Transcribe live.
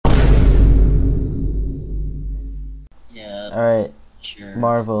Alright, Sure.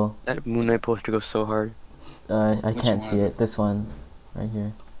 Marvel. That Moon Knight poster goes so hard. I Which can't one? see it. This one, right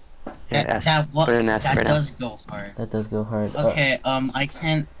here. Yeah, That put an S that right now. does go hard. That does go hard. Okay, I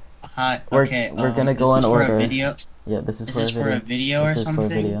can't. We're gonna go this in is for order. a video. Yeah, this is Is for this a for video. a video or This is something?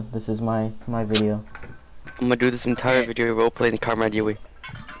 for a video. This is my video. I'm gonna do this entire Okay. video roleplay the Comrade Yui.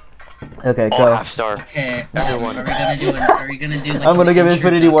 Okay, Oh, go. half star. Okay, Everyone. are we gonna do like I'm gonna an give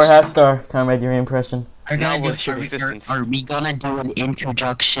Infinity War half introduction? star. Comrade Yuri impression. Are, Now gonna do, what's your resistance? are we gonna do an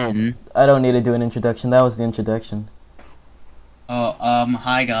introduction? I don't need to do an introduction. That was the introduction. Oh,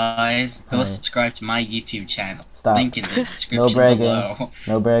 hi guys. Go Hi. subscribe to my YouTube channel. Stop. Link in the description No bragging. below.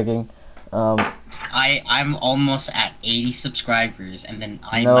 No bragging. I'm almost at 80 subscribers, and then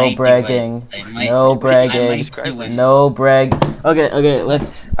I No might bragging. do it. I might, No I bragging. might do it. No brag. Okay.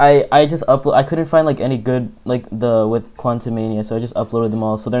 Let's. I just upload. I couldn't find like any good with Quantumania, so I just uploaded them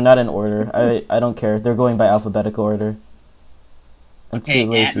all. So they're not in order. I don't care. They're going by alphabetical order. I'm Okay,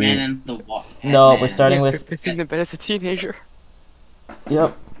 too lazy. Ant-Man and the Wasp. No, we're starting with. Picking the bed as a teenager.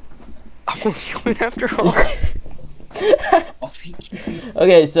 Yep. I'm only human after all.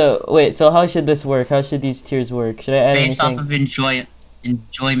 Okay, so wait. So how should this work? How should these tiers work? Should I add Based anything? off of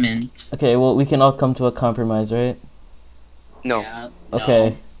enjoyment. Okay, well we can all come to a compromise, right? No. Yeah,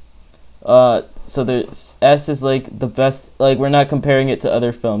 Okay. So there's S is like the best. Like we're not comparing it to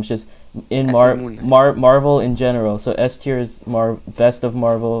other films, just in S is Moon Knight. Marvel in general. So S tier is best of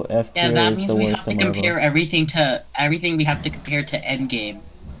Marvel. F Yeah, tier that is means the we worst have to of Marvel. compare everything we have to compare to Endgame.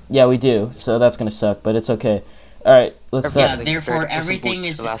 Yeah, we do. So that's gonna suck, but it's okay. All right, let's Everything. start. Yeah, therefore Compared to everything Puss in is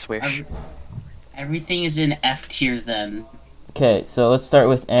Boots, The Last Wish. everything is in F tier then. Okay, so let's start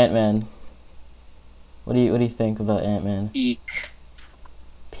with Ant-Man. What do you think about Ant-Man?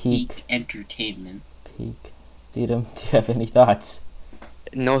 Peak entertainment. Peak. Tatum, do you have any thoughts?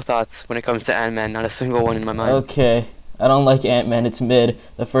 No thoughts when it comes to Ant-Man. Not a single one in my mind. Okay. I don't like Ant-Man. It's mid.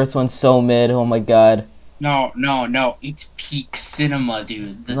 The first one's so mid. Oh my god. No, it's peak cinema,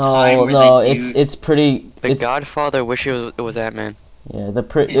 dude. The time No, where no, they it's pretty. The It's Godfather wish it was Ant-Man. yeah.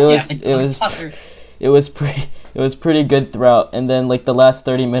 It was pretty good throughout, and then like the last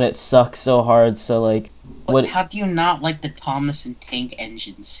 30 minutes sucks so hard. So like, what? How do you not like the Thomas and Tank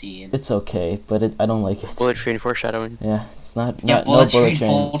Engine scene? It's okay, but I don't like it. Bullet Train foreshadowing. Yeah, it's not Yeah, no Bullet bullet Train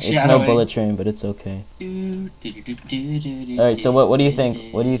train. It's no foreshadowing. bullet train, but it's okay. All All right, so what do you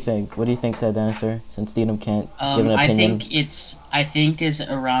think? What do you think? What do you think, Sad Dinosaur? Since Tatum can't give an I opinion. think it's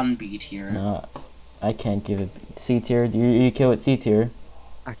around B tier. No, I can't give it C tier. You okay with C tier?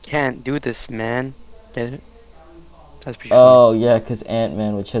 I can't do this, man. Get it? That's pretty Oh yeah, cause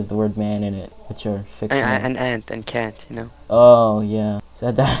Ant-Man, which has the word man in it, which are funny. fictional. And can't, you know? Oh yeah.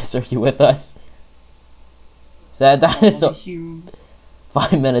 Sad Dinosaur, you with us? Sad Dinosaur.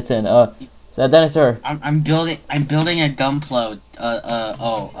 5 minutes in. Sad Dinosaur. I'm building a gunpla.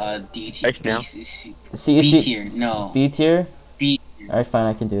 D tier. Right now? B tier. No. B tier. B. All right, fine,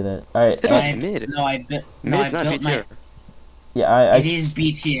 I can do that. All right. It was mid. I Mid built is not B my. tier. Yeah, It is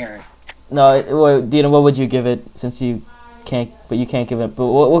B tier. No, well, Dina, what would you give it? Since you can't, but you can't give it. But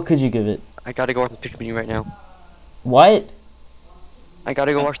what could you give it? I gotta go watch the picture meeting right now. What? I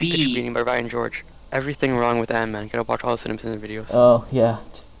gotta go A watch the picture B. meeting by Ryan George. Everything wrong with Ant-Man. Gotta watch all the Simpson videos. Oh yeah,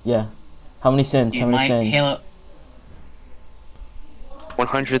 yeah. How many sins? Dude, How many my sins? Halo.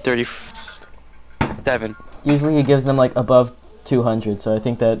 137. Usually he gives them like above 200, so I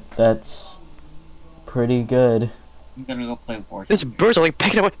think that's pretty good. I'm gonna go play War. These birds are like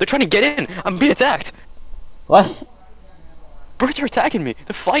picking up. They're trying to get in. I'm being attacked. What? Birds are attacking me.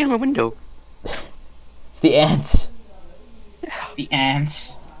 They're flying in my window. It's the ants. It's the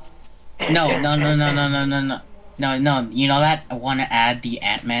ants. No. You know that? I want to add the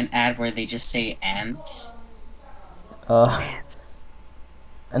Ant-Man ad where they just say ants. No,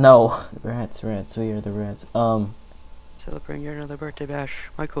 rats. We are the rats. Celebrating yet another birthday bash.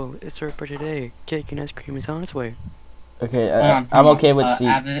 Michael, it's her birthday today. Cake and ice cream is on its way. Okay, Hold I'm on. okay with C.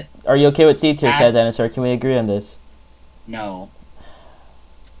 Add it. Are you okay with C tier, add- Sad Dinosaur? Can we agree on this? No.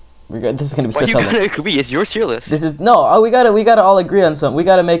 We're good. This is gonna be Why such you a. gotta agree? It's your tier list. This is no. We gotta all agree on something. We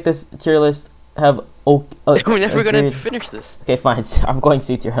gotta make this tier list have. We're never gonna agreed. finish this. Okay, fine. I'm going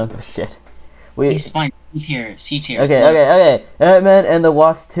C tier. I don't give a shit. It's fine. C tier. Okay. Ant-Man and the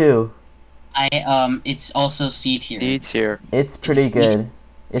Wasp 2. It's also C tier. D tier. It's pretty B- good.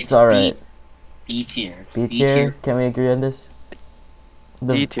 It's it's alright. B tier. B tier. Can we agree on this?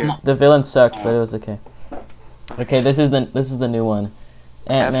 D tier. The villain sucked, but it was okay. Okay, this is the new one.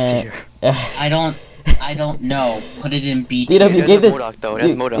 Ant-Man. F I don't know. Put it in B tier. DW, It gave has this. MODOK, though. It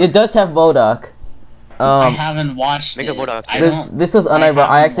has MODOK. It does have MODOK. I haven't watched Make a it. MODOK. This was unironic.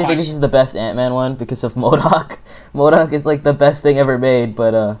 I actually think this watched- is the best Ant-Man one because of MODOK. MODOK is like the best thing ever made,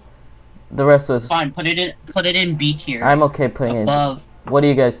 but the rest was Fine, put it in B tier. I'm okay putting it. above What do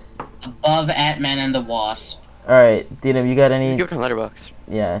you guys? above Ant-Man and the Wasp. All right, Dina, you got any? Give it a letterbox.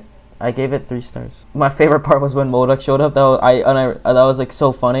 Yeah, I gave it 3 stars. My favorite part was when MODOK showed up. That was like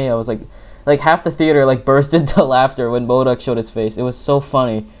so funny. I was like half the theater like burst into laughter when MODOK showed his face. It was so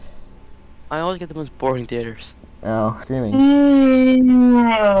funny. I always get the most boring theaters. Oh, screaming.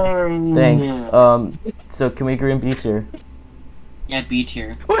 Thanks. So can we agree on B tier? Yeah, B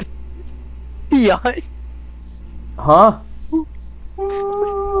tier. What? Behind? Huh?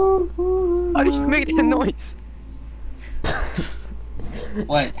 How did you make a noise?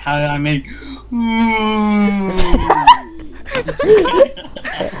 What? How did I make?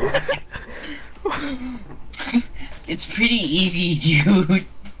 It's pretty easy, dude.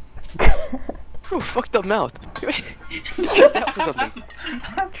 Oh, fuck the mouth. That was something.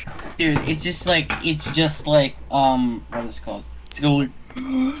 Dude, it's just like what is it called? It's going.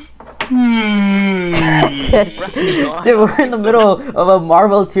 Dude, we're in the middle of a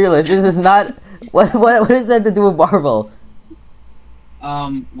Marvel tier list. This is not. What does that have to do with Marvel?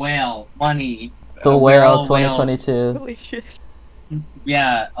 Whale money. The Whale whales. 2022. Holy shit.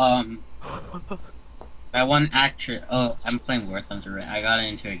 Yeah. I one actress. Oh, I'm playing War Thunder. Right? I got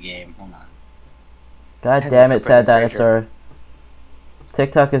into a game. Hold on. God damn it, sad dinosaur.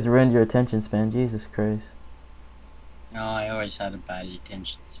 TikTok has ruined your attention span. Jesus Christ. No, I always had a bad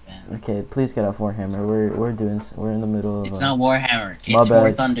attention span. Okay, please get off Warhammer. We're in the middle of. It's not Warhammer. It's my War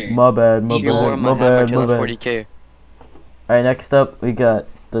bad. Thunder. My bad. My Evil bad. War My bad. My bad. 40k. All right, next up we got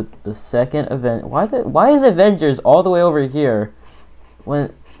the second event. Why is Avengers all the way over here?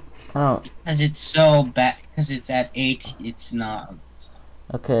 When I don't. Because it's so bad. Because it's at 8. It's not.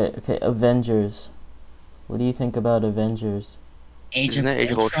 Okay, Avengers. What do you think about Avengers? Age Isn't of that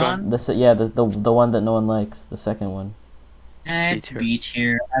Age of Ultron? The one that no one likes, the second one. It's B-tier. B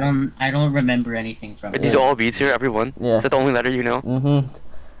tier. I don't remember anything from Are it. these all B's here, everyone? Yeah. Is that the only letter you know? Mhm.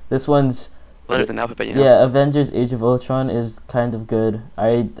 This one's Letters in the alphabet, you know? yeah. Avengers: Age of Ultron is kind of good.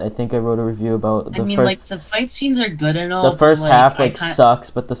 I think I wrote a review about the I mean, first. like the fight scenes are good and all. The first but, half I sucks,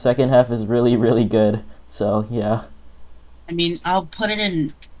 but the second half is really really good. So yeah. I mean, I'll put it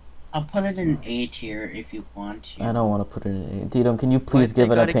in A tier if you want to. I don't want to put it in. Didom, can you please Why'd give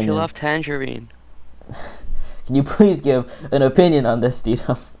they an gotta opinion? kill off Tangerine? Can you please give an opinion on this,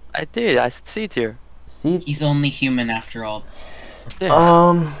 Didom? I did, I said C tier. See. He's only human after all.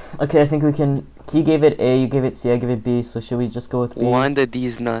 Yeah. Okay, I think we can. He gave it A, you gave it C, I gave it B. So should we just go with B? One of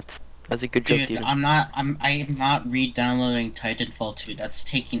these nuts. That's a good joke, Dude, Steven. I'm not re-downloading Titanfall 2. That's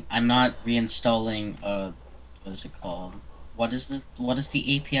taking. I'm not reinstalling. What is it called? What is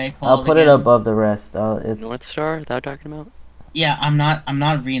the API called? I'll put it again? above the rest. It's North Star, that I'm talking about? Yeah, I'm not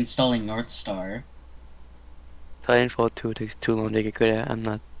reinstalling North Star. Titanfall 2 takes too long to get good at. I'm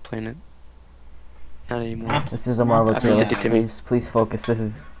not playing it. Not anymore. This is a Marvel I tier mean, list. give it to me. Please focus. This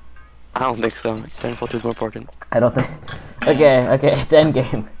is. I don't think so. Titanfall 2 is more important. I don't think. Okay, it's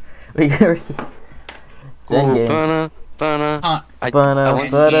Endgame. It's Endgame. Bana. Huh. I Bana,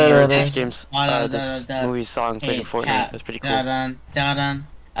 once bana, heard bana. this game's this movie song played in Fortnite. That's pretty cool. Da-dun.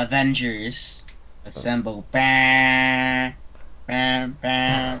 Avengers assemble. Bah, bah,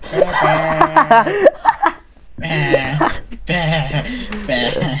 bah, bah, bah,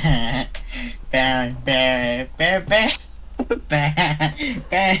 bah, bah, bah, bah, bah,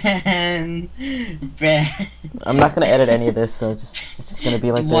 bah. I'm not gonna edit any of this, so it's just gonna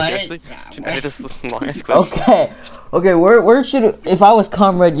be like What? this. Seriously? Should I edit this longest clip? Okay. Where should if I was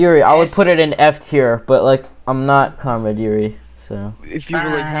Comrade Yuri, I would put it in F tier, but like I'm not Comrade Yuri, so If you were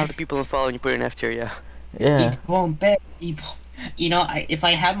like half the people following, you put it in F tier, yeah. yeah. You know, if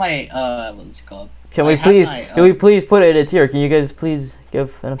I had my what's it called? Can we I have please my, can we please put it in a tier? Can you guys please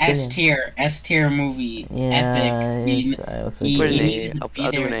give an opinion? S tier movie, Yeah, epic. I also Put it in You A. need to I'll be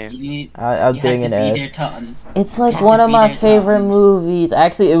do there. an A. You need- I'm you doing have an to be S. there to It's like have one to of be my there to favorite un- movies.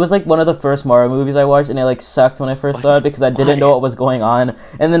 Actually, it was like one of the first Mario movies I watched, and it like sucked when I first saw it because I didn't know what was going on.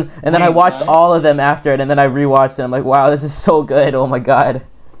 And then I Wait, watched what? all of them after it, and then I rewatched it. I'm like, wow, this is so good. Oh my god.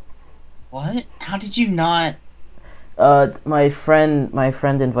 What? How did you not? My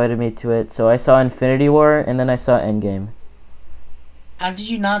friend invited me to it, so I saw Infinity War, and then I saw Endgame. How did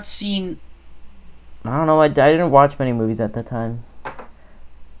you not see? I don't know. I didn't watch many movies at that time.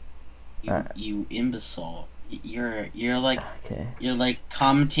 You imbecile! You're like Okay. you're like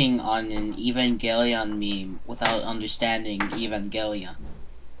commenting on an Evangelion meme without understanding Evangelion.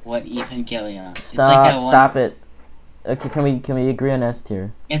 What Evangelion? It's like that one. Stop it. Okay, can we agree on S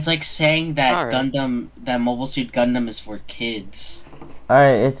tier? It's like saying that Alright. that Mobile Suit Gundam is for kids. All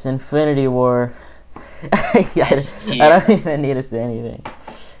right, it's Infinity War. S I tier. don't even need to say anything.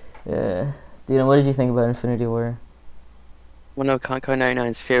 Dude, what did you think about Infinity War? One of Conco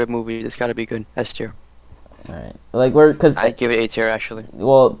 99's favorite movie. It's gotta be good. S tier. All right, like we're cause I'd give it A tier actually.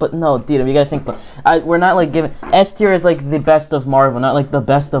 well, but no, dude, you gotta think. We're not like giving S tier is like the best of Marvel, not like the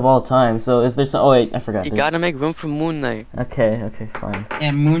best of all time. So is there some? Oh wait, I forgot. You There's- gotta make room for Moon Knight Okay, fine.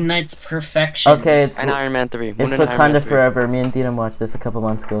 Yeah, Moon Knight's perfection. Okay, it's and Iron Man 3. it's Moon and Iron Wakanda Man 3. Forever. Me and Didam watched this a couple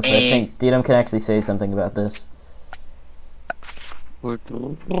months ago, so I think Didam can actually say something about this.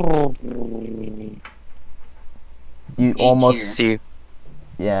 You A almost tier. C.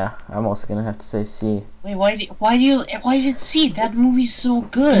 yeah. I'm also gonna have to say C. Wait, why is it C? That movie's so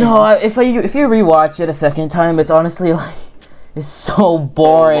good. No, if you rewatch it a second time, it's honestly like it's so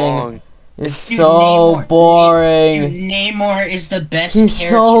boring. Long. It's Dude, so Namor- boring. Dude, Namor is the best He's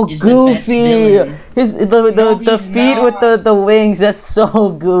character. so is the best goofy. villain. The he's feet with not. the wings. That's so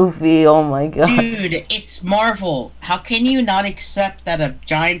goofy. Oh my god. Dude, it's Marvel. How can you not accept that a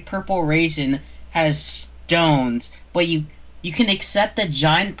giant purple raisin has stones, but you can accept a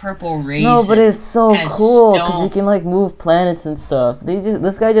giant purple raisin? No, but it's so has cool because stone. he can like move planets and stuff.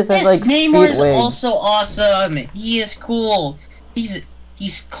 This guy just has Yes, like Namor feet is wings. also awesome. He is cool. He's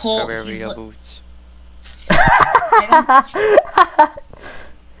cool. Strawberry He's boots.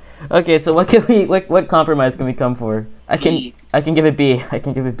 Okay, so what compromise can we come for? I B. can give it B. I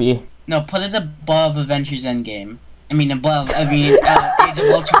can give it B. No, put it above Avengers Endgame. Age of Ultron.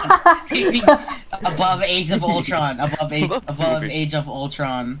 I mean, above Age of Ultron. Above Age of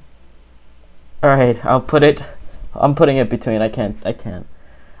Ultron. All right, I'm putting it between. I can't.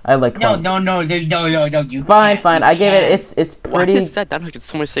 I like. No. You Fine. can't, you I gave it. can't. It's Why pretty. is that? That has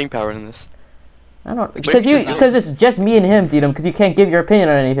so much staying power in this. I don't Like, because it's just me and him, Didam. Because you can't give your opinion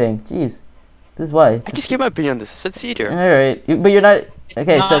on anything. Jeez, this is why. I just gave my opinion on this. I said C tier. All right, but you're not.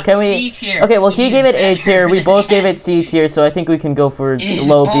 Okay, so Not can we? C tier. Okay, well he It gave is it A better tier. We than both gave it C tier. So I think we can go for It is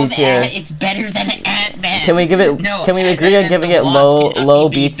low B both tier. It's better than Ant-Man. Can we give it? No, Can we agree Ant-Man on and giving the it Wasp cannot low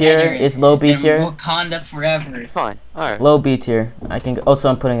be B tier? better It's low B than tier. Wakanda Forever. Fine. Alright. Low B tier. I can. Also,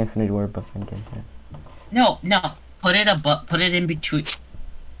 I'm putting Infinity War above Endgame. No. Put it in between.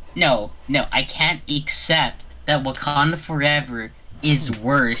 No. I can't accept that Wakanda Forever is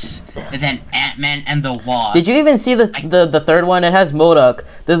worse than Ant-Man and the Wasp. Did you even see the third one? It has MODOK.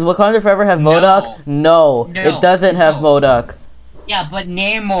 Does Wakanda Forever have MODOK? No, it doesn't have MODOK. Yeah, but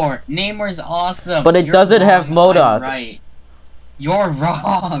Namor's awesome. But it You're doesn't have wrong, MODOK. I'm right. You're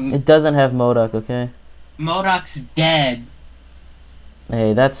wrong. It doesn't have MODOK, okay? MODOK's dead.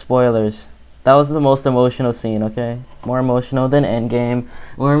 Hey, that's spoilers. That was the most emotional scene, okay? More emotional than Endgame.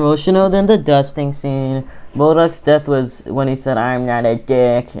 More emotional than the dusting scene. MODOK's death was when he said, "I'm not a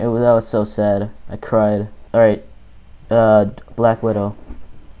dick." That was so sad. I cried. Alright. Black Widow.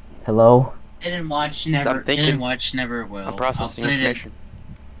 Hello? Didn't watch, I'm never will. I'm processing I'll put it in information.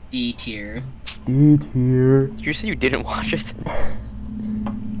 D tier. D tier. Did you say you didn't watch it? Is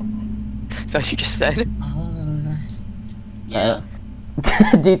that what you just said? Yeah.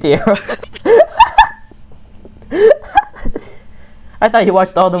 D tier. I thought you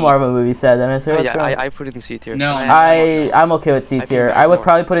watched all the Marvel movies, Sad. And I said, Oh, what's yeah, wrong? I put it in C tier. No. I'm okay with C I tier. think I would more.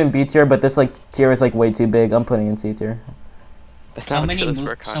 probably put it in B tier, but this like tier is like way too big. I'm putting it in C tier. That's So not many, what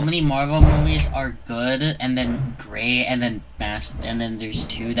for a so comic. many Marvel movies are good, and then great, and then and then there's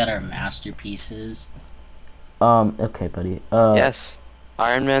two that are masterpieces. Okay, buddy. Yes.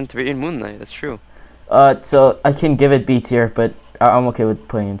 Iron Man 3 and Moon Knight, that's true. So I can give it B tier, but I'm okay with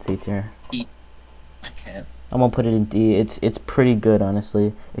putting it in C tier. Okay. I'm gonna put it in D. It's pretty good,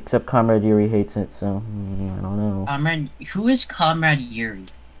 honestly. Except Comrade Yuri hates it, so I don't know. Who is Comrade Yuri?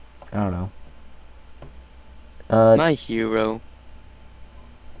 I don't know. My hero.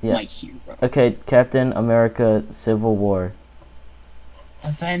 Yeah. My hero. Okay, Captain America: Civil War.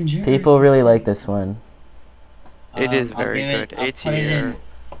 Avengers. People really like this one. It is I'll very give good. I'll A put it tier. in.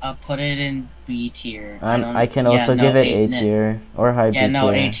 I'll put it in B tier. I can also give it A tier or high B tier. Yeah,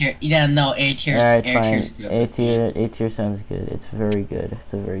 no, A tier. Yeah, no, A tier. Alright, A fine. tier's good. A tier sounds good. It's very good.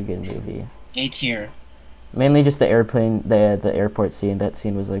 It's a very good movie. A tier. Mainly just the airplane, the airport scene. That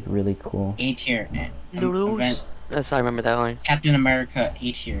scene was like really cool. A tier. Yes, I remember that line. Captain America.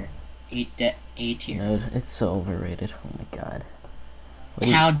 A tier. A tier. No, it's so overrated. Oh my god. What do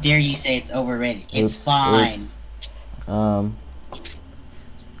you- How dare you say it's overrated? It's fine. I'm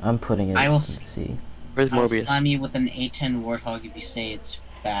putting it. I will in C. Where's I'll Morbius? slam you with an A10 Warthog if you say it's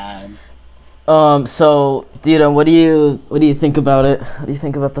bad. So Dita, what do you think about it? What do you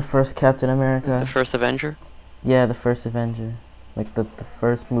think about the first Captain America? The first Avenger? Yeah, the first Avenger. Like the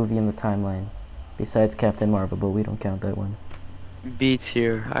first movie in the timeline. Besides Captain Marvel, but we don't count that one. B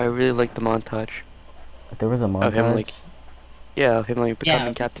tier. I really like the montage There was a of him, montage. like, yeah, of him like becoming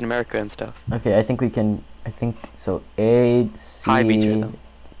Yeah. Captain America and stuff. Okay, I think we can. I think so. A, High B tier C, though.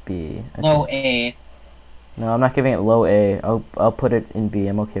 B. I Low think. A. No, I'm not giving it low A. I'll put it in B.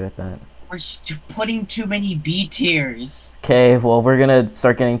 I'm okay with that. We're putting too many B tiers. Okay, well we're gonna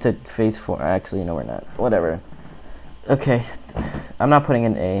start getting to phase 4. Actually, no, we're not. Whatever. Okay, I'm not putting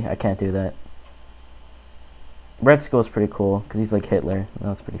in A. I can't do that. Red Skull's pretty cool because he's like Hitler. That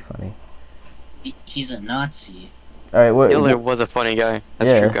was pretty funny. He's a Nazi. All right, what? Hitler was a funny guy.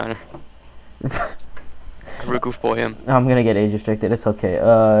 That's Yeah. true, Connor. We're goofball him. I'm gonna get age restricted. It's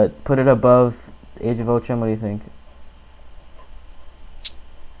okay. Put it above Age of Ultron. What do you think?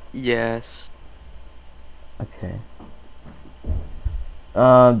 Yes. Okay.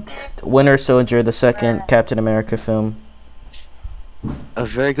 Winter Soldier, the second Captain America film. A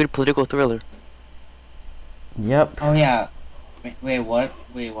very good political thriller. Yep. Oh yeah. Wait, what?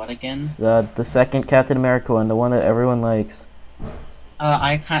 Wait, what again? The second Captain America one, the one that everyone likes.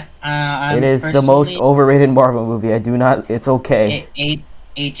 I can't. I'm It is the most overrated Marvel movie. I do not. It's okay.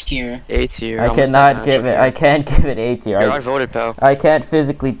 A tier. A tier. I almost cannot like give it. I can't give it A tier. You're outvoted, pal. I can't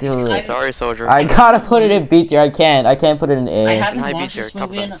physically do it. Sorry, soldier. I gotta put it in B tier. I can't. I can't put it in A. I haven't High B watched tier, this top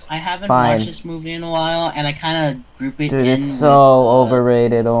movie. class. I haven't Fine. watched this movie in a while, and I kind of group it Dude, in it's with, so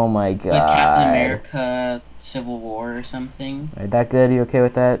overrated. Oh my god. with Captain America: Civil War or something. Alright, that good? You okay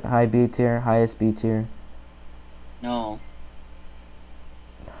with that? High B tier, highest B tier. No.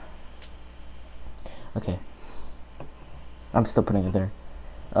 Okay. I'm still putting it there.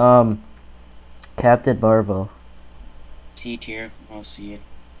 Captain Marvel. C tier. No C.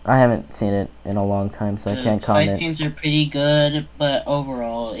 I haven't seen it in a long time, so I The can't fight comment. scenes are pretty good, but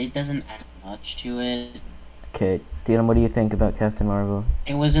overall, it doesn't add much to it. Okay, Dylan, what do you think about Captain Marvel?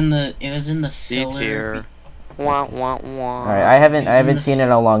 It was in the C filler. tier. Wah wah wah. Alright, I haven't It was in the seen it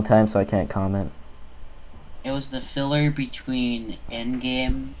in a long time, so I can't comment. It was the filler between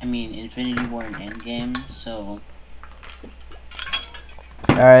Infinity War and Endgame. So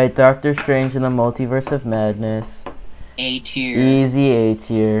Alright, Doctor Strange in the Multiverse of Madness. A tier. Easy A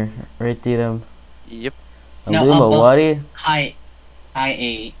tier. Right, Dylan? Yep. No, Illuminati? High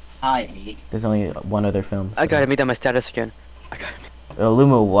A. High A. There's only one other film. I gotta meet on my status again. I gotta meet.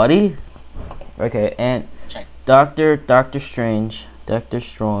 Illuminati? Okay, and Check. Doctor Strange. Doctor.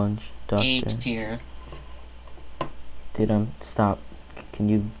 A tier. Dylan, stop. Can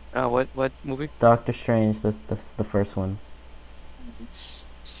you... What movie? Doctor Strange, that's the first one. It's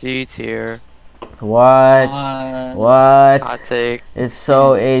C tier. What? What? Hot take. It's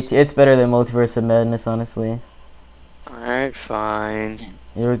so It's- it's better than Multiverse of Madness, honestly. Alright, fine.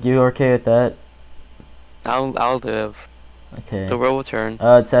 You okay with that? I'll live. Okay. The world will turn.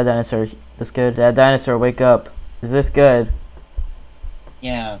 Sad Dinosaur. This good? Sad Dinosaur, wake up. Is this good?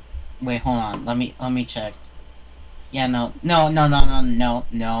 Yeah. Wait, hold on. Let me check. Yeah, no.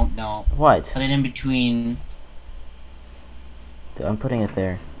 What? Put it in between. Dude, I'm putting it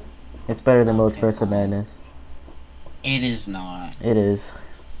there. It's better than Okay, Multiverse of fine. Madness. It is not. It is.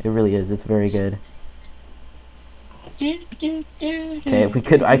 It really is. It's very good.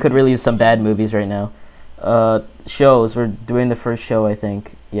 Okay, I could really use some bad movies right now. Shows. We're doing the first show, I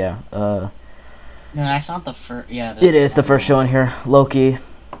think. Yeah. No, that's not the first. Yeah. It is the first show in here. Loki.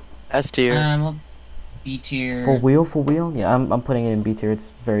 S tier. B tier. For real? Yeah, I'm putting it in B tier.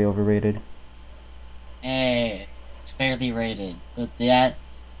 It's very overrated. Hey, it's fairly rated, but the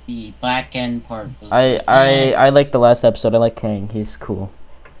black end part was. I like the last episode. I like Kang. He's cool.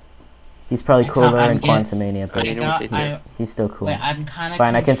 He's probably cooler I'm in getting- Quantumania, but You know what they do. he's still cool. Wait, I'm kind of.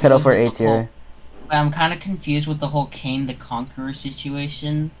 Fine, I can settle for A tier. I'm kind of confused with the whole Kane the Conqueror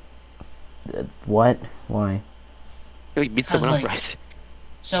situation. What? Why? You beat Because, someone up, like- right?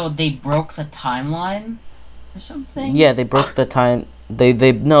 So they broke the timeline, or something. Yeah, they broke the time. They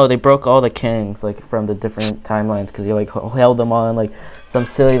broke all the Kangs like from the different timelines because they like held them all in like some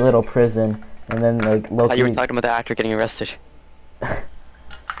silly little prison, and then like Oh, Loki. you were talking about the actor getting arrested.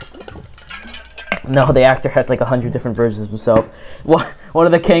 No, the actor has like 100 different versions of himself. One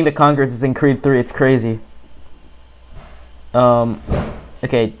of the Kang the Conquerors is in Creed 3. It's crazy.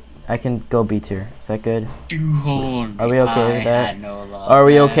 Okay, I can go B tier. Is that good? Are we okay with that? Are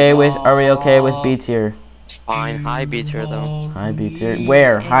we okay with B tier? Fine, high B tier though. High B tier.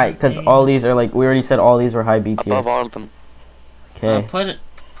 Where? High? Because all these are like we already said all these were high B tier. Above all of them. Okay. Put it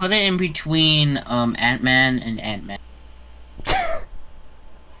in between Ant-Man and Ant-Man.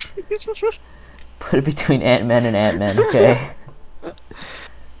 Put it between Ant-Man and Ant-Man. Okay.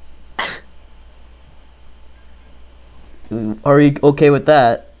 Are you okay with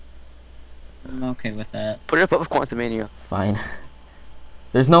that? I'm okay with that. Put it above Quantumania. Fine.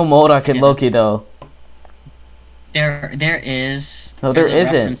 There's no Modok in Yeah, Loki though. There is. No, There's there a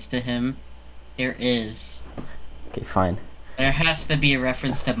isn't. reference to him. There is. Okay, fine. There has to be a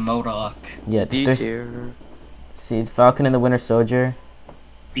reference to MODOK. Yeah, D there's. tier. See, Falcon and the Winter Soldier.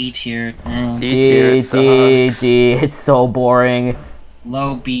 B tier. D tier sucks. It's so boring.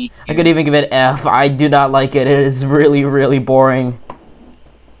 Low B I tier. could even give it F. I do not like it. It is really, really boring.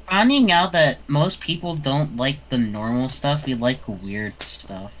 Finding out that most people don't like the normal stuff, we like weird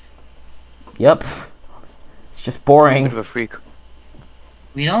stuff. Yep. It's just Bit boring. of a freak.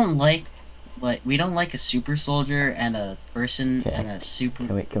 We don't like a super soldier and a person Okay. and a super.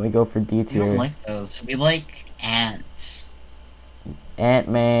 Can we go for D We don't tier? like those. We like ants.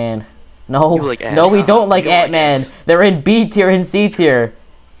 Ant-Man. No, You like no, we ants. don't like You don't like Ant-Man. ants. They're in B tier and C tier.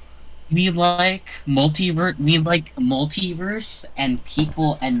 We like multiverse. We like multiverse and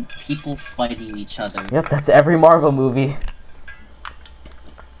people fighting each other. Yep, that's every Marvel movie.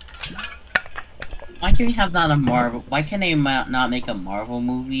 Why can we have not a Marvel? Why can they not make a Marvel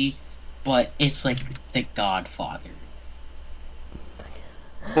movie, but it's like The Godfather?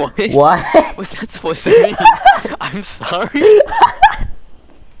 What? What? What's that supposed to mean? I'm sorry.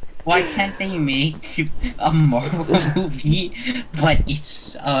 Why can't they make a Marvel movie, but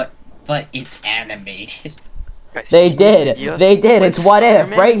it's animated? Guys, They you did. idea? They did. It's What If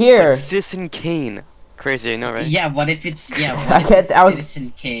Spider-Man? right here. Like Citizen Kane. Crazy, I know, right? Yeah, what if it's I what if can't- it's I was-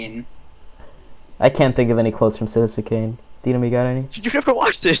 Citizen Kane? I can't think of any quotes from Citizen Kane. Dina, you got any? Did you never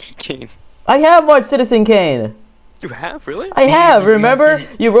watch Citizen Kane? I have watched Citizen Kane. You have, really? I have. the real Remember?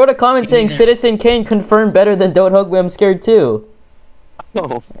 You wrote a comment saying Maybe Citizen Kane confirmed better than Don't Hug Me, I'm Scared Too.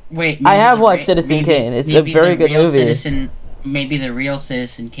 Oh. Wait, I maybe have the watched re- Citizen maybe- Kane. It's a maybe very the good real movie. Maybe the real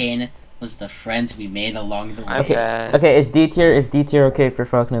Citizen Kane was the friends we made along the way. Okay. Okay, is D tier okay for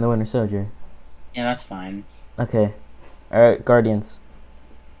Falcon and the Winter Soldier? Yeah, that's fine. Okay. Alright, Guardians.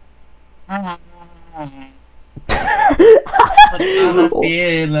 I'm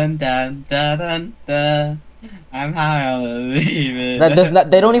feeling dun, dun, dun, dun. I'm high on the leave That does not.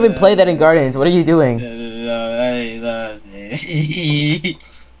 They don't even play that in Guardians. What are you doing?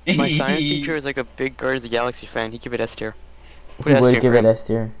 My science teacher is like a big Guardians of the Galaxy fan. He give it S tier. He Put S would tier give for it him. S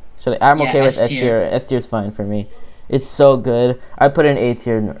tier. I'm Yeah, okay with S S tier. tier. S tier's fine for me. It's so good. I put in A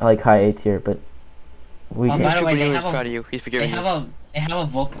tier, like high A tier, but we Oh, can. by the way, Super they Nemo is have a- proud of you. He's They forgiving have you. a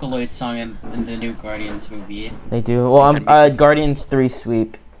Vocaloid song in the new Guardians movie. They do. Well, Guardians 3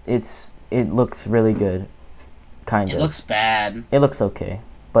 sweep. It looks really good. Kind It of. looks bad. It looks okay,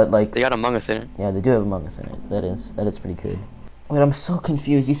 but like They got Among Us in it. yeah, they do have Among Us in it. That is pretty good. Wait, I'm so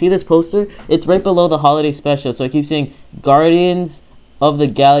confused. You see this poster? It's right below the holiday special. So I keep saying Guardians of the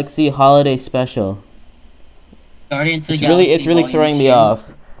Galaxy Holiday Special. Guardians of It's the really Galaxy really Volume throwing me 2.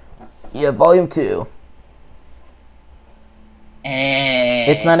 off. Yeah, Volume 2.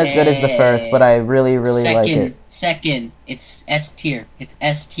 It's not as good as the first, but I really like it. Second, it's S tier. It's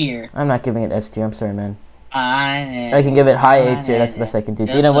S tier. I'm not giving it S tier. I'm sorry, man. I I can give it high A tier. That's the best I can do.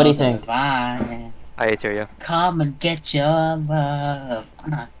 You're Dina, what do you so think? divine. I hate you. Come and get your love.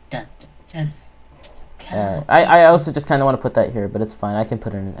 Dun, dun, dun. I also just kind of want to put that here, but it's fine. I can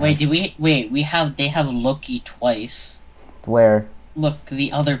put it in. Wait, S. they have Loki twice. Where? Look,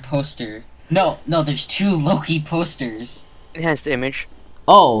 the other poster. No, there's two Loki posters. Enhanced image.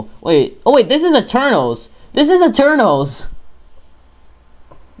 Oh wait, this is Eternals. This is Eternals.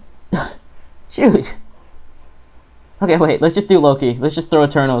 Shoot. Okay, wait. Let's just do Loki. Let's just throw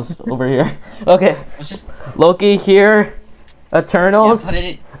Eternals over here. Okay, It's just Loki here. Eternals. put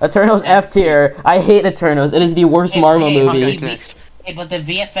it. Eternals F tier. I hate Eternals. It is the worst Marvel hey, movie. okay. Guys, next. Hey, but the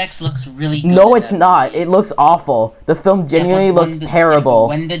VFX looks really good. No, in it's that not. movie. It looks awful. The film genuinely Yeah, but looks terrible.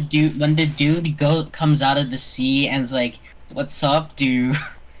 When the dude comes out of the sea and's like, "What's up, dude?"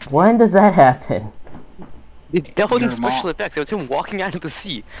 When does that happen? That wasn't Your special mom- effects. It was him walking out of the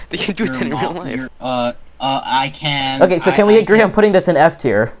sea. They can do Your that in real mom- life. your- I can. Okay, so can we agree on putting this in F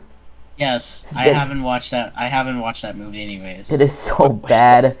tier? Yes, I Gen- haven't watched that. I haven't watched that movie anyways. It is so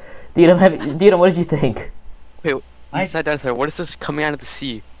bad. Dina, what did you think? I- Inside Dinosaur, what is this coming out of the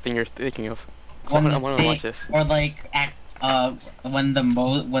sea thing you're thinking of? I When want the to watch thing- this. Or like,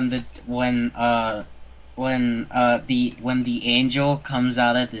 when the angel comes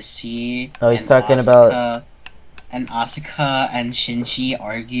out of the sea. Oh, he's and talking about- And Asuka and Shinji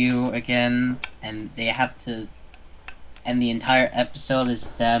argue again, and they have to. And the entire episode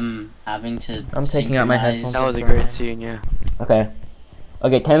is them having to. I'm taking out my synchronize- headphones. That was a great scene, yeah. Okay.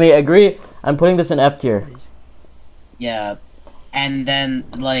 Okay, can we agree? I'm putting this in F tier. Yeah, and then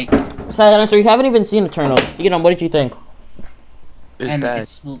like So you haven't even seen Eternals. What did you think? was and bad.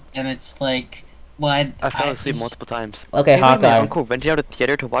 it's like, well, I fell asleep it's- multiple times. Okay, Hey, wait, my Hawkeye. uncle rented out a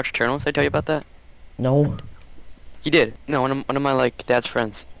theater to watch Eternals. Did I tell you about that? No. He did. No, one of my like dad's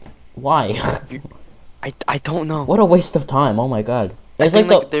friends. Why? I don't know. What a waste of time. Oh my god. I It's think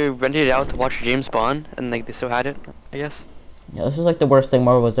like like they rented it out to watch James Bond, and like they still had it. I guess. Yeah, this is like the worst thing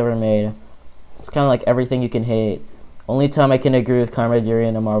Marvel has ever made. It's kind of like everything you can hate. Only time I can agree with camaraderie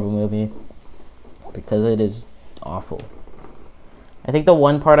in a Marvel movie, because it is awful. I think the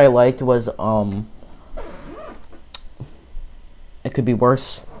one part I liked was it could be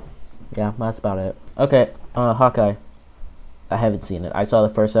worse. Yeah, that's about it. Okay, Hawkeye. I haven't seen it. I saw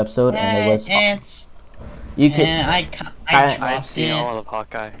the first episode and it was. It's. You could. I I've dropped seen it. all of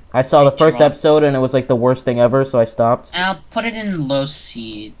Hawkeye. I saw the first dropped- episode and it was like the worst thing ever, so I stopped. I'll put it in low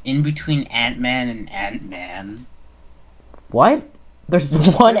C, in between Ant-Man and Ant-Man. What? There's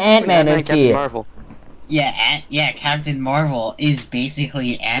one Ant-Man in Captain C. Marvel. Yeah, Captain Marvel is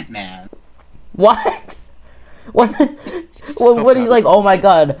basically Ant-Man. What? What is? What is like? Oh my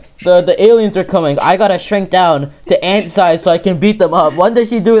god, the aliens are coming. I gotta shrink down to ant size so I can beat them up. When does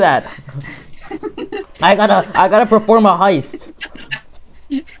she do that? I gotta perform a heist.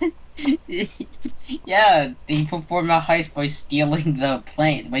 Yeah, they perform a heist by stealing the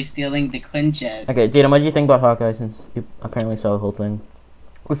plane, by stealing the Quinjet. Okay, Jada, what do you think about Hawkeye? Since you apparently saw the whole thing,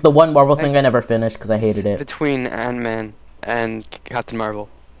 it's the one Marvel thing I never finished because I hated it. Between Ant-Man and Captain Marvel.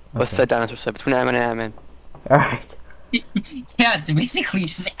 What's Okay. that dinosaur said? Between Ant-Man and Ant-Man. All right, Yeah, it's basically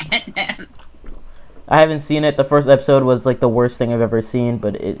just Ant-Man. I haven't seen it. The first episode was like the worst thing I've ever seen,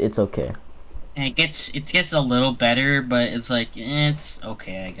 but it's okay. And it gets a little better, but it's like it's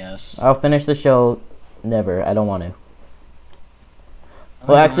okay, I guess. I'll finish the show. Never. I don't want to.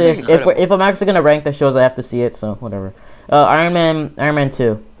 Well, actually, it's incredible. if I'm actually gonna rank the shows, I have to see it. So whatever. Iron Man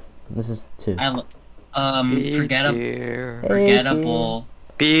 2. This is 2. Forgettable.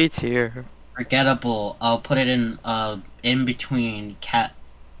 B tier. Forgettable. I'll put it in between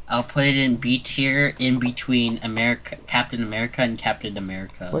I'll put it in B tier, in between Captain America and Captain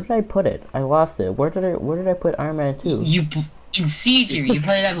America. Where did I put it? I lost it. Where did I put Iron Man 2? You in C tier. You put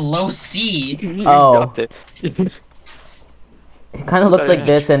it at low C. Oh. Dropped it. It kind of looks like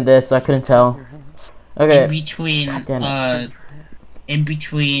this and this. So I couldn't tell. Okay. God damn it. In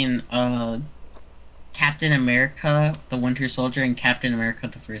between Captain America, the Winter Soldier, and Captain America,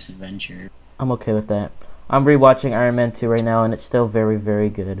 the First Adventure. I'm okay with that. I'm rewatching Iron Man 2 right now, and it's still very, very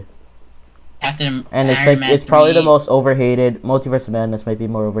good. And It's probably the most overhated. Multiverse of Madness might be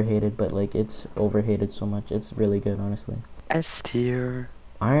more overhated, but like it's overhated so much. It's really good, honestly. S tier.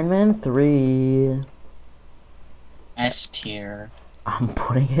 Iron Man 3. S tier. I'm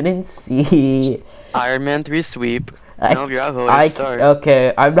putting it in C. Iron Man 3 sweep. I- No, you're outvoted. Sorry.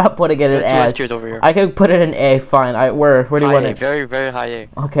 Okay, I'm not putting it in Two S S. tiers over here. I can put it in A. Fine. Where do you High want A, it? very, very high A.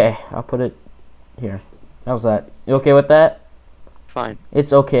 Okay, I'll put it here. How's that? You okay with that? Fine.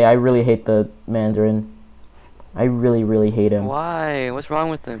 It's okay. I really hate the Mandarin. I really, really hate him. Why? What's wrong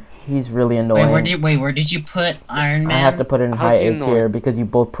with them? He's really annoying. Where did you put Iron Man? I have to put it in How's high he A annoying? tier because you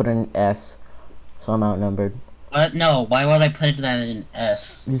both put it in S. So I'm outnumbered. What? No. Why would I put that in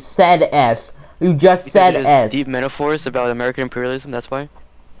S? You said S. You just Because said it is S. deep metaphors about American imperialism, that's why?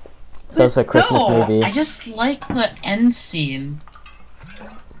 So it's a Christmas no, movie. I just like the end scene.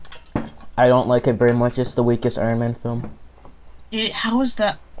 I don't like it very much. It's the weakest Iron Man film. How is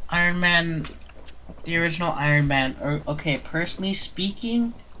that Iron Man, the original Iron Man? Okay, personally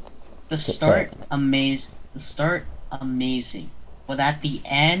speaking, the start amazing. The start amazing, but at the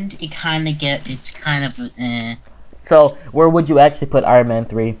end, it's kind of eh. So where would you actually put Iron Man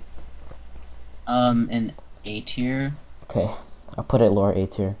 3? In A tier. Okay, I'll put it lower A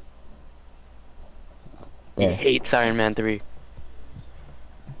tier. He There. hates Iron Man 3.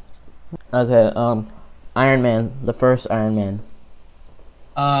 Okay, Iron Man, the first Iron Man.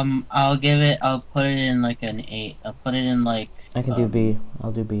 I'll put it in like an 8. I'll put it in like. I can do B.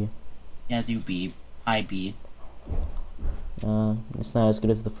 I'll do B. Yeah, do B. High B. It's not as good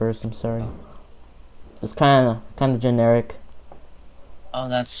as the first. I'm sorry. It's kind of generic. Oh,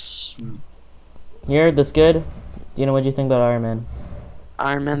 that's. Here, that's good. You know what you think about Iron Man?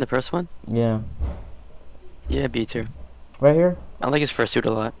 Iron Man, the first one? Yeah, Yeah, B tier. right here. I like his fursuit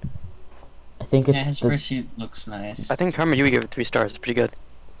a lot. I think Yeah, it's his the. pursuit looks nice. I think Karma Yui gave it 3 stars. It's pretty good.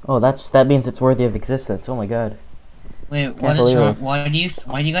 Oh, that means it's worthy of existence. Oh my god. Wait, Can't what is believe wrong? this.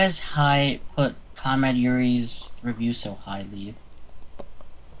 Why do you guys put Comrade Yuri's review so highly?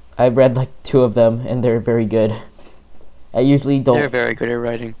 I read like 2 of them and they're very good. I usually They're don't. very good at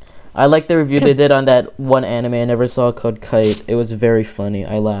writing. I like the review they did on that one anime I never saw called Kite. It was very funny.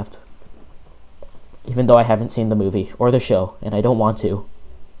 I laughed. even though I haven't seen the movie or the show, and I don't want to.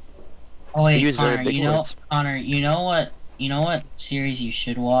 Oh wait, use very Connor, big words. you know what series you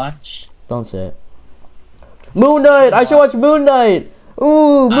should watch? Don't say it. Moon Knight! I should watch Moon Knight!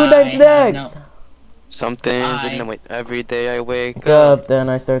 Ooh, Moon Knight's next! Every day I wake up, then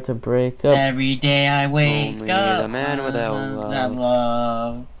I start to break up. Every day I wake Only up. the man without love.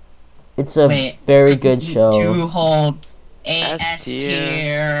 love. It's a very good show. To hold S S tier.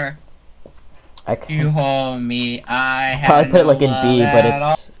 tier. I To can't hold me, I probably have put it like no in B, love but at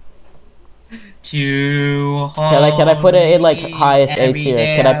all. it's... To hold Can I put it in like me highest A every tier?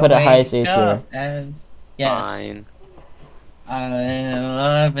 day Can I put it wake highest A tier? up yes. Fine. I'm in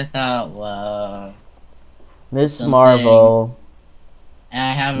love without love. Miss Something. Marvel. And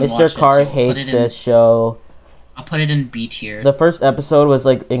I haven't Mr. watched Carr it, so hates this show. I'll put it in B tier. The first episode was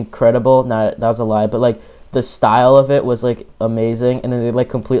like incredible. Nah, that was a lie, but like the style of it was like amazing, and then they like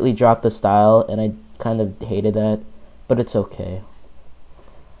completely dropped the style, and I kind of hated that, but it's okay.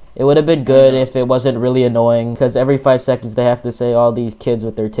 It would have been good if it wasn't really annoying, because every 5 seconds they have to say all these kids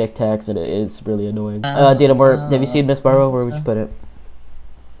with their Tic Tacs, and it's really annoying. Dina, have you seen Miss Marvel? Where would you put it?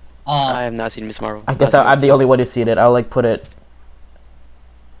 I have not seen Miss Marvel. I guess I'm the only one who's seen it. I'll like put it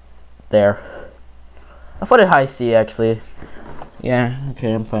there. I'll put it high C actually. Yeah,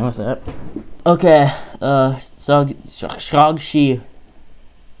 okay, I'm fine with that. Okay, Shang-Chi.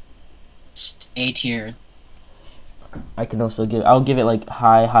 A tier. I can also I'll give it like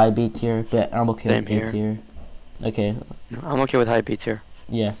high B tier, but I'm okay Same with here. A tier. Okay, I'm okay with high B tier.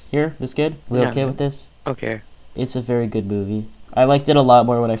 yeah, here, this good? We Yeah. okay with this? Okay. It's a very good movie. I liked it a lot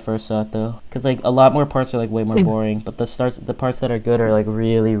more when I first saw it though, cause like a lot more parts are like way more boring, but the parts that are good are like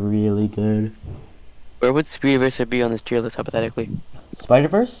really, really good. Where would Speed Racer be on this tier list hypothetically?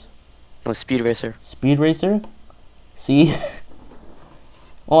 Spider-Verse? No, Speed Racer. Speed Racer? C?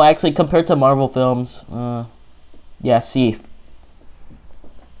 Well, actually, compared to Marvel films, yeah, C.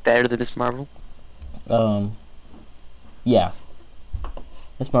 Better than Miss Marvel? Yeah.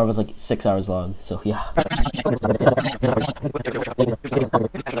 Miss Marvel's like 6 hours long, so yeah. We're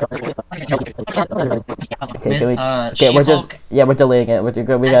delaying it. We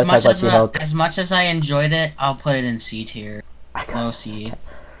gotta talk about She-Hulk. As much as I enjoyed it, I'll put it in C tier. Low C.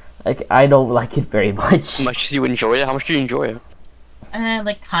 Like, I don't like it very much. How much do you enjoy it? How much do you enjoy it?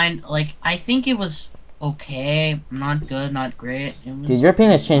 I think it was okay, not good, not great. Dude, your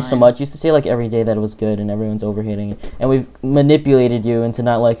opinion has changed so much. You used to say like every day that it was good, and everyone's overhating it, and we've manipulated you into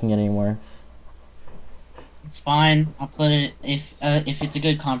not liking it anymore. It's fine. I'll put it if it's a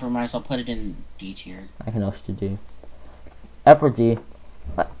good compromise. I'll put it in D tier. I can also do D. F or D.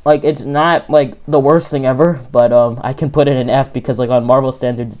 Like, it's not like the worst thing ever, but I can put it in F because like on Marvel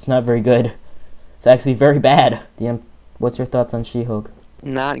standards, it's not very good. It's actually very bad. DM, what's your thoughts on She-Hulk?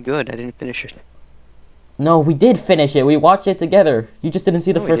 Not good. I didn't finish it. No, we did finish it. We watched it together. You just didn't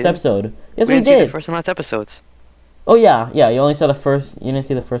see the first episode. Yes, we didn't see did. the first and last episodes. Oh yeah. You only saw the first. You didn't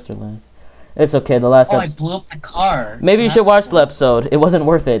see the first or last. It's okay. The last. I blew up the car. Maybe you should watch the episode. It wasn't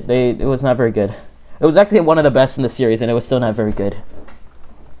worth it. It was not very good. It was actually one of the best in the series, and it was still not very good.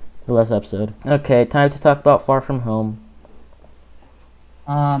 The last episode. Okay, time to talk about Far From Home.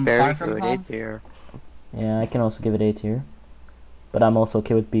 Very Far From good. Home? A tier. Yeah, I can also give it A tier, but I'm also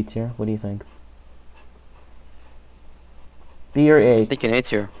okay with B tier. What do you think? B or A? I think an A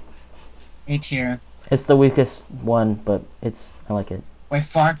tier. A tier. It's the weakest one, but I like it. Wait,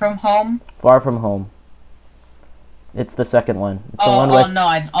 Far From Home? Far From Home. It's the second one. It's the one with,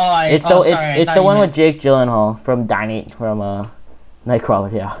 it's the one with Jake Gyllenhaal from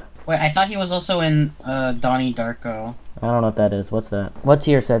Nightcrawler. Yeah. Wait, I thought he was also in Donnie Darko. I don't know what that is. What's that? What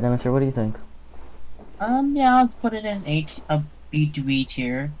tier, said Dinosaur? What do you think? Yeah, I'll put it in a B to B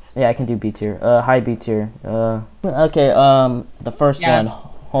tier. Yeah, I can do B tier. High B tier. Okay. The first one,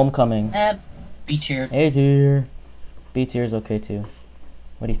 Homecoming. B tier. A tier. B tier is okay too.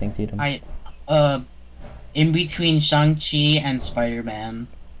 What do you think, Tatum? In between Shang-Chi and Spider-Man.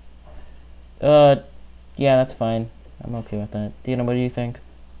 Yeah, that's fine. I'm okay with that. Tatum, what do you think?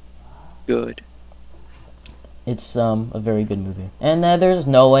 Good. It's a very good movie. And there's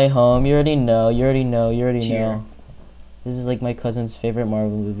No Way Home. You already know. Know. This is like my cousin's favorite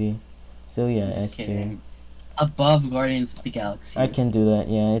Marvel movie. So yeah, S tier. Above Guardians of the Galaxy. I can do that.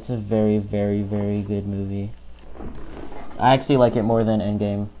 Yeah, it's a very, very, very good movie. I actually like it more than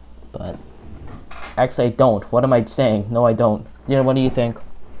Endgame, but actually I don't. What am I saying? No, I don't. What do you think?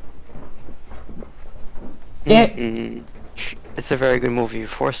 It's a very good movie.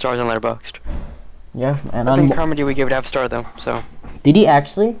 4 stars on Letterboxd. Yeah, and I think Comedy we gave it half star though. So. Did he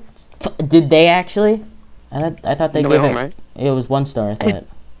actually? Did they actually? I thought they No gave Way it. Home, right? It was 1 star. I thought.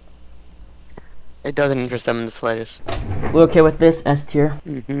 It doesn't interest them in the slightest. We're okay with this S tier.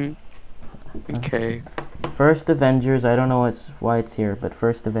 Mm-hmm. Okay. First Avengers. I don't know why it's here, but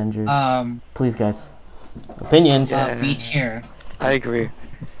first Avengers. Please, guys. Opinions. Yeah. B tier. I agree.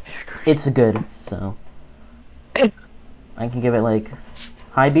 It's good, so I can give it like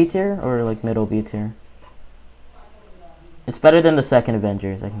high B tier or like middle B tier. It's better than the second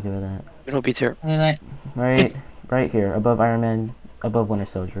Avengers. I can give it that. It'll be tier. Right here, above Iron Man, above Winter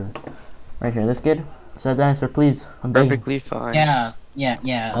Soldier. Right here. This good? Sad answer, please. I'm begging. Perfectly fine. Yeah.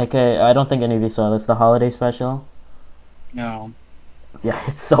 Okay, I don't think any of you saw this. The holiday special. No. Yeah,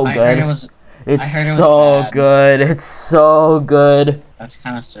 it's so I good. heard it was. It's I heard it was so bad. good. It's so good. That's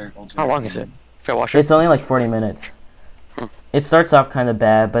kind of circled. How long is it? If I watch it? It's only like 40 minutes. It starts off kind of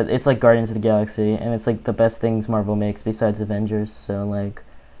bad, but it's like Guardians of the Galaxy, and it's like the best things Marvel makes besides Avengers. So like,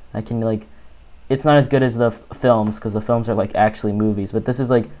 I can like, it's not as good as the films because the films are like actually movies, but this is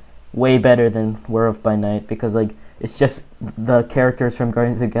like way better than Werewolf by Night because like it's just the characters from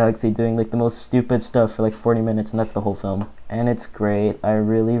Guardians of the Galaxy doing like the most stupid stuff for like 40 minutes, and that's the whole film. And it's great. I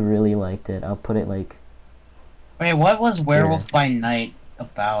really, really liked it. I'll put it like. Wait, what was Werewolf by Night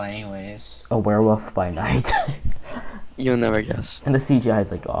about, anyways? A Werewolf by Night. You'll never guess. And the CGI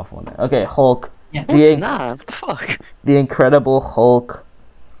is like awful in it. Okay, Hulk. Yeah. It's not. What the fuck? The Incredible Hulk.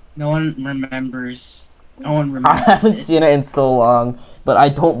 No one remembers. No one I remembers. haven't seen it in so long, but I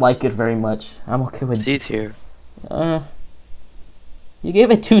don't like it very much. I'm okay with C tier. You gave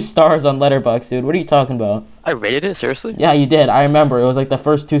it 2 stars on Letterboxd, dude. What are you talking about? I rated it, seriously? Yeah, you did. I remember. It was like the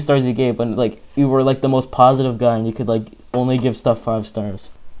first 2 stars you gave when like you were like the most positive guy and you could like only give stuff 5 stars.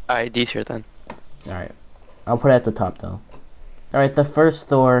 Alright, D tier then. Alright. I'll put it at the top though. Alright, the first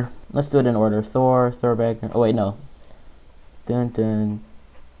Thor. Let's do it in order. Thor Ragnarok. Oh wait, no. Dun dun.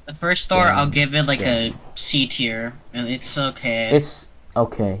 The first Thor, I'll give it like a C tier, and it's okay. It's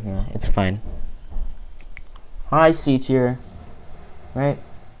okay, yeah, it's fine. High C tier. Right?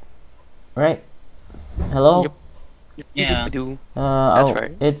 Hello? Yep. Yeah. Do. That's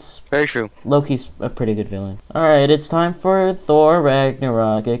right. It's Very true. Loki's a pretty good villain. Alright, it's time for Thor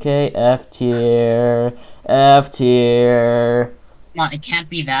Ragnarok, okay? F tier. F tier. Come on, it can't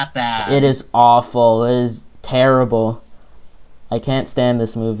be that bad. It is awful. It is terrible. I can't stand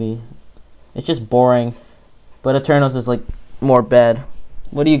this movie. It's just boring. But Eternals is like more bad.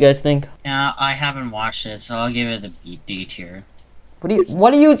 What do you guys think? Yeah, I haven't watched it, so I'll give it a D tier.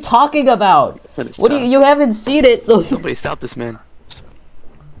 What are you talking about? What do you haven't seen it, so Somebody stop this man.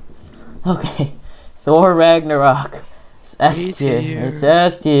 Okay. Thor Ragnarok. It's S tier. A-tier. It's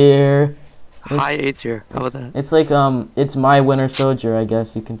S tier. High A tier. How about that? It's like it's my Winter Soldier, I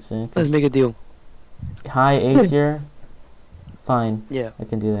guess you can say. Let's make a deal. High A tier. Fine. Yeah. I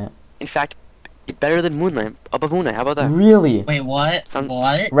can do that. In fact, it's better than Moonlight. Above Moonlight. How about that? Really? Wait, what?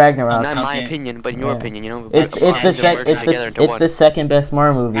 What? Ragnarok. Not in my Okay. opinion, but in your Yeah. opinion, you know. It's the second best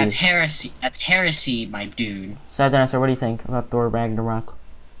Marvel movie. That's heresy. That's heresy, my dude. Sad answer. What do you think about Thor Ragnarok?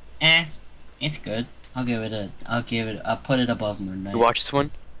 It's good. I'll put it above Moonlight. You watch this one?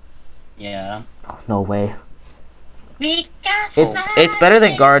 Yeah. Oh, no way. It's It's better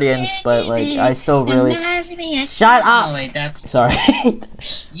than Guardians, but like I still really. Shut up! Oh wait, that's Sorry.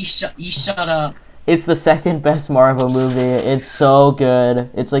 you shut up. It's the second best Marvel movie. It's so good.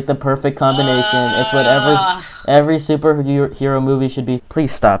 It's like the perfect combination. It's what every superhero movie should be.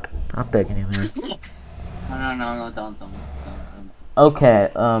 Please stop. I'm begging you, man. No, don't. Okay,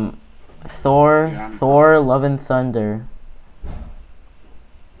 Thor, Love and Thunder.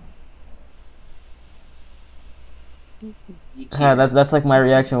 That's like my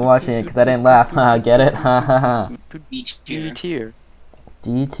reaction when watching it because I didn't laugh. Haha, get it? Ha ha ha. B D tier. tier.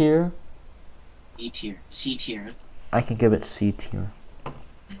 D tier? A tier. C tier. I can give it C tier.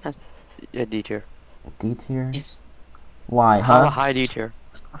 Yeah, D tier. D tier? It's Why, How about huh? high D tier?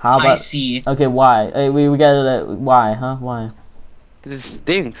 How high about? C. Okay, why? We got it at why, huh? Why? Because it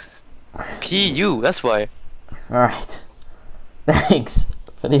stinks. P-U, that's why. Alright. Thanks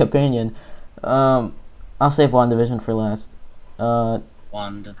for the opinion. I'll save WandaVision for last.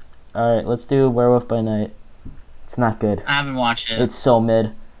 Wand. Alright, let's do Werewolf by Night. It's not good. I haven't watched it. It's so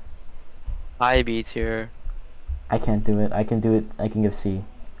mid. High B tier. I can't do it. I can do it. I can give C.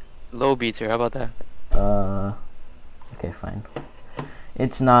 Low B tier, how about that? Okay, fine.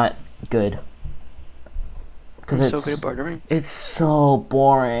 It's not good. Cause You're it's so good at bartering. It's so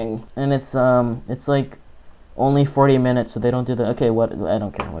boring, and it's like only 40 minutes, so they don't do the. Okay, what? I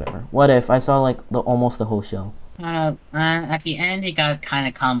don't care. Whatever. What if I saw like almost the whole show? At the end, it got kind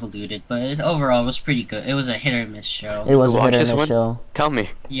of convoluted, but overall, it was pretty good. It was a hit or miss show. It was You a hit watch or this miss one? show. Tell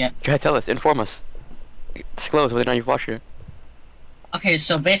me. Yeah. Try to tell us. Inform us. Disclose whether or not you've watched it. Okay,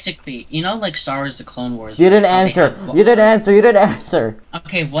 so basically, you know, like Star Wars: The Clone Wars. You didn't how they answer. have- You didn't answer. You didn't answer.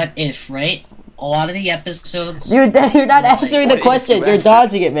 Okay, what if, right? A lot of the episodes. You're not Like, answering the what if question. you You're answered?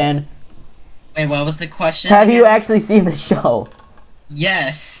 dodging it, man. Wait, what was the question? Have you actually seen the show?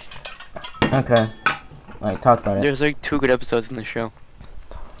 Yes. Okay. Alright, talk about it. There's like 2 good episodes in the show.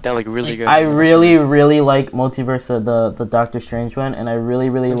 They're like really Like, good. I really like Multiverse of the Doctor Strange one, and I really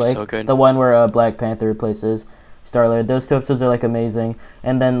It's like so good. the one where Black Panther replaces Star-Lord. Those 2 episodes are like amazing,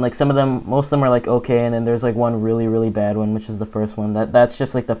 and then like some of them, most of them are like okay, and then there's like one really bad one, which is the first one. That's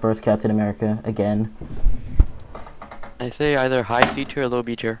just like the first Captain America again. I say either high C tier or low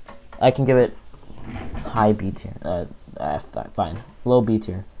B tier. I can give it high B tier. Fine, low B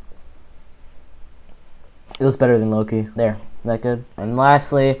tier. It was better than Loki. There, that good. And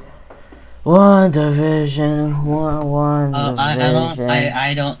lastly, WandaVision.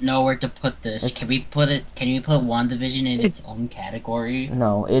 I don't know where to put this. Can we put WandaVision in its own category?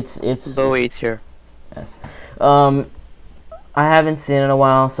 No, it's Low A tier. yes. I haven't seen it in a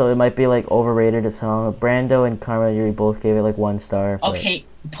while, so it might be like overrated as hell. Brando and Karma Yuri both gave it like 1 star. but- Okay,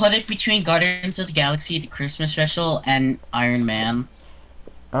 put it between Guardians of the Galaxy, the Christmas special, and Iron Man.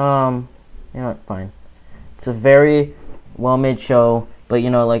 You know what? Fine. It's a very well-made show, but you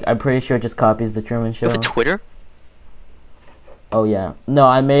know, like I'm pretty sure it just copies the Truman You Show. have a Twitter? Oh yeah. No,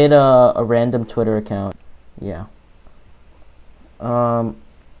 I made a random Twitter account. Yeah.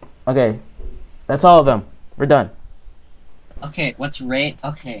 Okay. That's all of them. We're done. Okay, let's rate.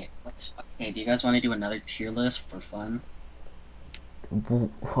 Okay, do you guys want to do another tier list for fun?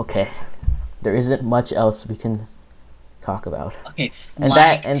 Okay. There isn't much else we can talk about. Okay, And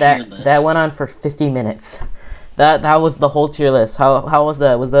flag that tier list. that went on for 50 minutes. That was the whole tier list. How was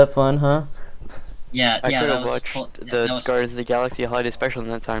that? Was that fun, huh? Yeah, I yeah, could that have was watched to- yeah, the that was- Guardians of the Galaxy holiday special in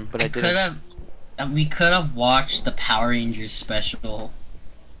that time, but I could didn't. have. We could have watched the Power Rangers special.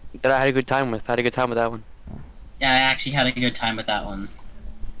 That I had a good time with. I had a good time with that one. Yeah, I actually had a good time with that one.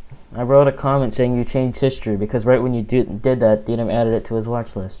 I wrote a comment saying you changed history because right when you did that, Dino added it to his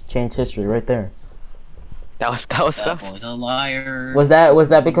watch list. Changed history right there. That was That fast. boy's a liar. Was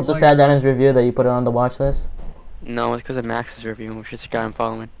that because of Sad Dinah's review that you put it on the watch list? No, it's because of Max's review, which is the guy I'm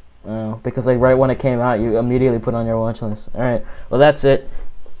following. Oh, because like right when it came out, you immediately put it on your watch list. All right, well that's it.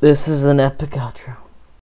 This is an epic outro.